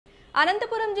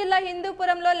అనంతపురం జిల్లా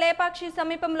హిందూపురంలో లేపాక్షి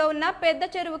సమీపంలో ఉన్న పెద్ద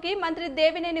చెరువుకి మంత్రి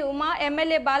దేవినేని ఉమా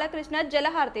ఎమ్మెల్యే బాలకృష్ణ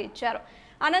జలహారతి ఇచ్చారు.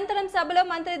 అనంతరం సభలో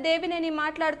మంత్రి దేవినేని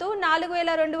మాట్లాడుతూ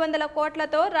 4200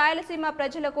 కోట్లతో రాయలసీమ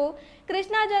ప్రజలకు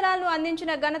కృష్ణా జలాలను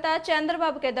అందించిన ఘనత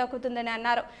చంద్రబాబుకే దక్కుతుందని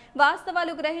అన్నారు.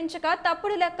 వాస్తవాలు గ్రహించక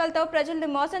తప్పుడు లెక్కలతో ప్రజలను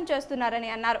మోసం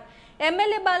చేస్తున్నారని అన్నారు.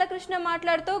 ఎమ్మెల్యే బాలకృష్ణ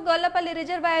మాట్లాడుతూ గొల్లపల్లి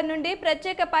రిజర్వాయర్ నుండి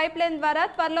ప్రత్యేక పైప్ లైన్ ద్వారా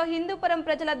త్వరలో హిందూపురం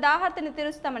ప్రజల దాహార్తిని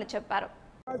తీరుస్తామని చెప్పారు.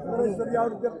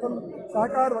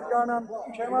 सहकार वर्गाणां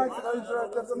क्षेमाय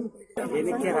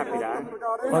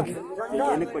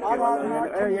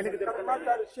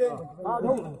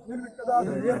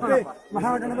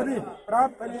महागणपति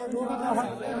प्रार्थये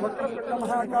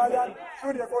महाकाय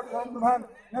सूर्यकोटिसंभ्रमान्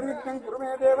निर्विघ्नं कुरु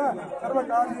मे देव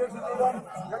सर्वकार्येषु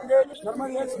गंगे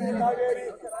धर्मयेषु कावेरी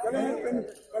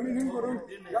कलिहिं कुरु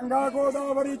गंगा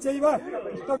गोदावरी चैव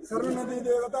सर्वनदी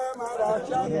देवता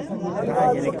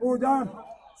महाराष्ट्र पूजा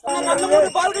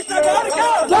बालकृष्ण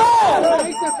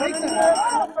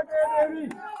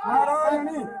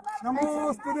नारायणी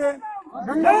नमोस्तुते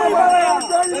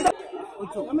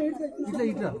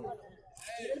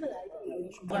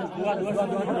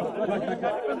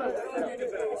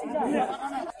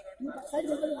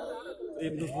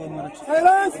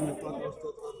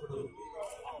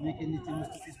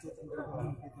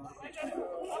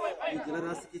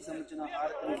जलराशि की संबंधिंచిన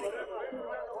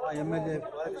ఎమ్మెల్యే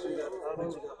బలకృష్ణ గారు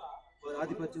ప్రారంభించగా వారి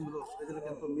ఆధిపత్యంలో ప్రజలకు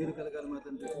ఎంతో మేలు కలగాలి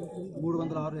మాత్రంటే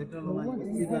 306 ఎకరాలు ఉన్నాయి.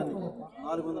 ఈ దాన్ని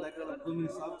 400 ఎకరాల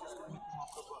భూమిని సాగు చేసుకుని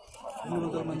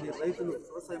 200 మంది రైతులు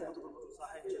వ్యవసాయ పొందుకు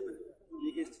సహాయం చేయాలి. ఈ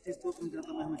స్థితి స్తోత్రం జనత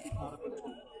మహిమకి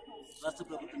ఆరోపించుకుని రాష్ట్ర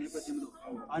ప్రభుత్వ నేపథ్యంలో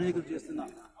అనేకులు చేస్తున్న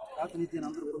రాజనీతిని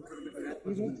అందరూ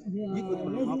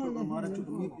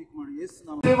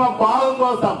బాగు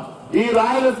కోసం ఈ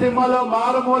రాయలసీమలో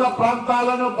మారుమూల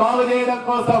ప్రాంతాలను బాగు చేయడం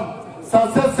కోసం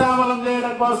సస్యశ్యామలం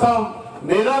చేయడం కోసం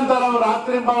నిరంతరం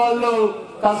రాత్రింబవళ్ళు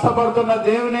కష్టపడుతున్న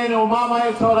దేవినేని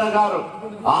ఉమామహేశ్వర గారు.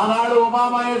 ఆనాడు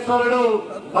ఉమామహేశ్వరుడు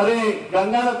మరి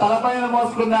గంగను తలపైన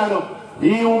మోసుకున్నాడు.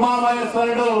 ఈ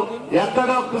ఉమామహేశ్వరుడు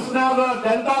ఎక్కడో కృష్ణా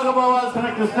డెల్టాకు పోవాల్సిన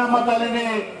కృష్ణమ్మ తల్లిని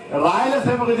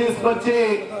రాయలసీమకు తీసుకొచ్చి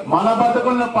మన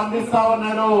బతుకులను పండిస్తా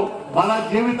ఉన్నాడు. మన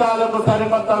జీవితాలకు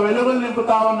సరికొత్త వెలుగులు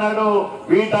నింపుతా ఉన్నాడు.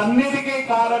 వీటన్నిటికీ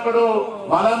కారకుడు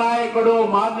మన నాయకుడు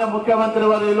మాన్య ముఖ్యమంత్రి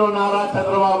వర్యులు నారా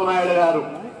చంద్రబాబు నాయుడు గారు.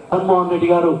 జగన్మోహన్ రెడ్డి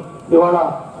గారు ఇవాళ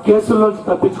కేసుల్లోంచి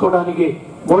తప్పించుకోవడానికి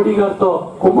మోడీ గారితో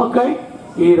కుమ్మక్కై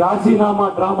ఈ రాజీనామా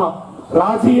డ్రామా,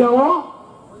 రాజీయేమో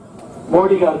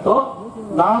మోడీ గారితో,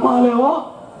 నామాలేమో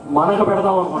మనకు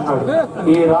పెడదాం అనుకుంటున్నాడు.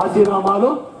 ఈ రాజీనామాలు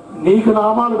నీకు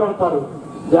నామాలు పెడతారు.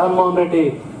 జగన్మోహన్ రెడ్డి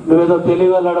నువ్వేదో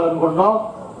తెలియగలడు అనుకుంటున్నావు,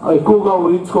 ఎక్కువగా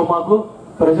ఊహించుకో. మాకు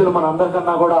ప్రజలు మన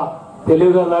అందరికన్నా కూడా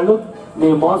తెలియగలడు. నీ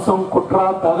మోసం, కుట్ర,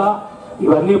 దగ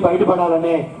ఇవన్నీ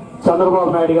బయటపడాలనే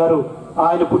చంద్రబాబు నాయుడు గారు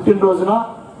ఆయన పుట్టినరోజున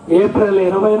ఏప్రిల్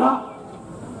 20న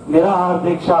నిరాహార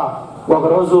దీక్ష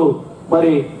ఒకరోజు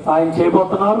మరి ఆయన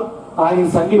చేయబోతున్నారు. ఆయన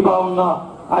సంఘీభావంగా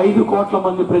 5 కోట్ల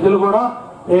మంది ప్రజలు కూడా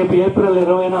రేపు ఏప్రిల్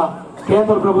 20న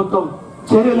కేంద్ర ప్రభుత్వం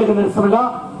చర్యలకు నిరసనగా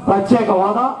ప్రత్యేక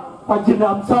హోదా 18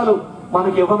 అంశాలు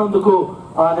మనకి ఇవ్వనందుకు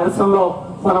ఆ నిరసనలో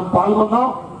మనం పాల్గొన్నాం.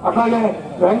 అట్లాగే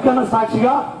వెంకన్న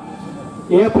సాక్షిగా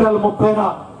ఏప్రిల్ 30న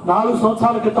 4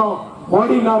 సంవత్సరాల క్రితం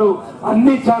మోడీ గారు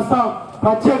అన్ని చేస్తాం,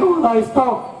 ప్రత్యేక హోదా ఇస్తాం,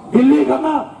 ఢిల్లీ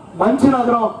కన్నా మంచి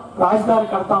నగరం రాజధాని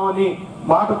కడతామని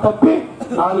మాట తప్పి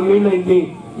 4 ఏళ్లైంది.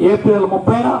 ఏప్రిల్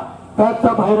 30న పెద్ద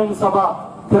బహిరంగ సభ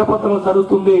తిరుపతిలో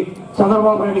జరుగుతుంది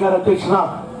చంద్రబాబు నాయుడు గారి అధ్యక్షన.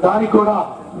 దానికి కూడా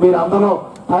మీరు అందరూ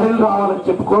తరలి రావాలని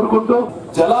చెప్పి కోరుకుంటూ,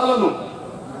 జలాలను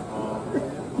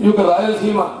ఈ యొక్క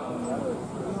రాయలసీమ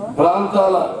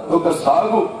ప్రాంతాల యొక్క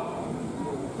సాగు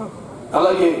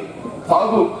అలాగే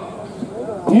తాగు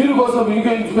నీరు కోసం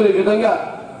వినియోగించుకునే విధంగా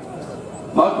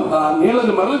మాకు ఆ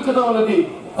నీళ్లను మరలించడం అనేది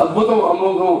అద్భుతం,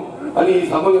 అమోఘం అని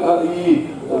ఈ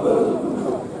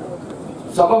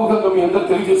సభముఖంగా మీ అందరూ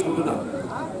తెలియజేసుకుంటున్నాం.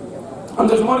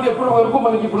 అంత సుమారుగా ఎప్పటి వరకు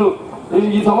మనకి ఇప్పుడు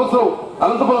ఈ సంవత్సరం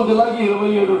అనంతపురం జిల్లాకి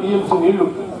 27 టీఎంసీ నీళ్లు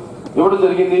ఇవ్వడం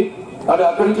జరిగింది. అది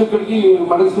అక్కడి నుంచి ఇక్కడికి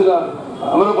మనకి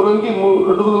అమలాపురానికి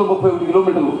 231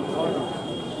 కిలోమీటర్లు.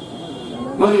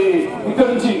 మరి ఇక్కడ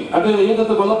నుంచి అంటే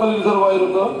ఏదైతే గొల్లపల్లి రిజర్వాయర్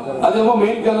ఉందో అదేమో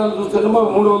మెయిన్ కెనాల్ చూస్తేనేమో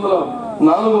 304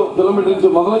 కిలోమీటర్ల నుంచి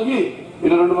మొదలయ్యి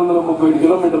ఇది 237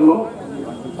 కిలోమీటర్లు.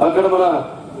 అక్కడ మన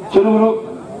చెరువులు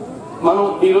మనం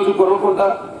ఈ రోజు కొరవకుంట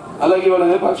అలాగే వాళ్ళ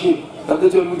లేపాక్షి పెద్ద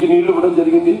చెరువుకి నీళ్లు ఇవ్వడం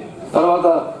జరిగింది. తర్వాత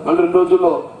మళ్ళీ 2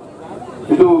 రోజుల్లో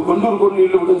ఇటు గుంటూరు కూడా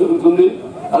నీళ్లు ఇవ్వడం జరుగుతుంది.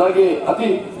 అలాగే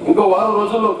ఇంకో వారం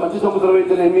రోజుల్లో కంచి సముద్రం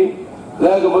అయితేనేమి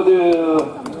లేకపోతే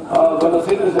మన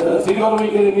శ్రీకాకుళం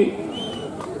అయితేనేమి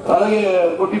అలాగే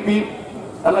కొట్టిపి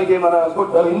అలాగే మన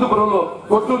హిందూపురంలో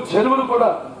కొట్టూరు చెరువులు కూడా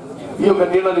ఈ యొక్క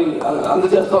నీళ్ళని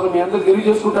అందజేస్తామని మీ అందరికి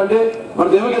తెలియజేసుకుంటా. అంటే మన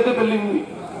దేవగైతే పెళ్లి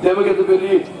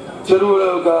దేవగెద్దపల్లి చెరువు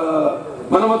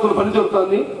మరమ్మతులు పని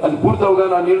జరుగుతుంది. అది పూర్తి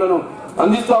అవగానే ఆ నీళ్లను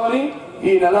అందిస్తామని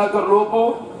ఈ నెలాఖరు లోపు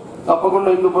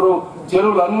తప్పకుండా హిందూపురం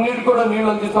చెరువులు అన్నిటి కూడా నీళ్లు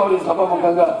అందిస్తామని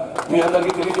సభాముఖంగా మీ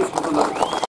అందరికీ తెలియజేసుకుంటున్నాను.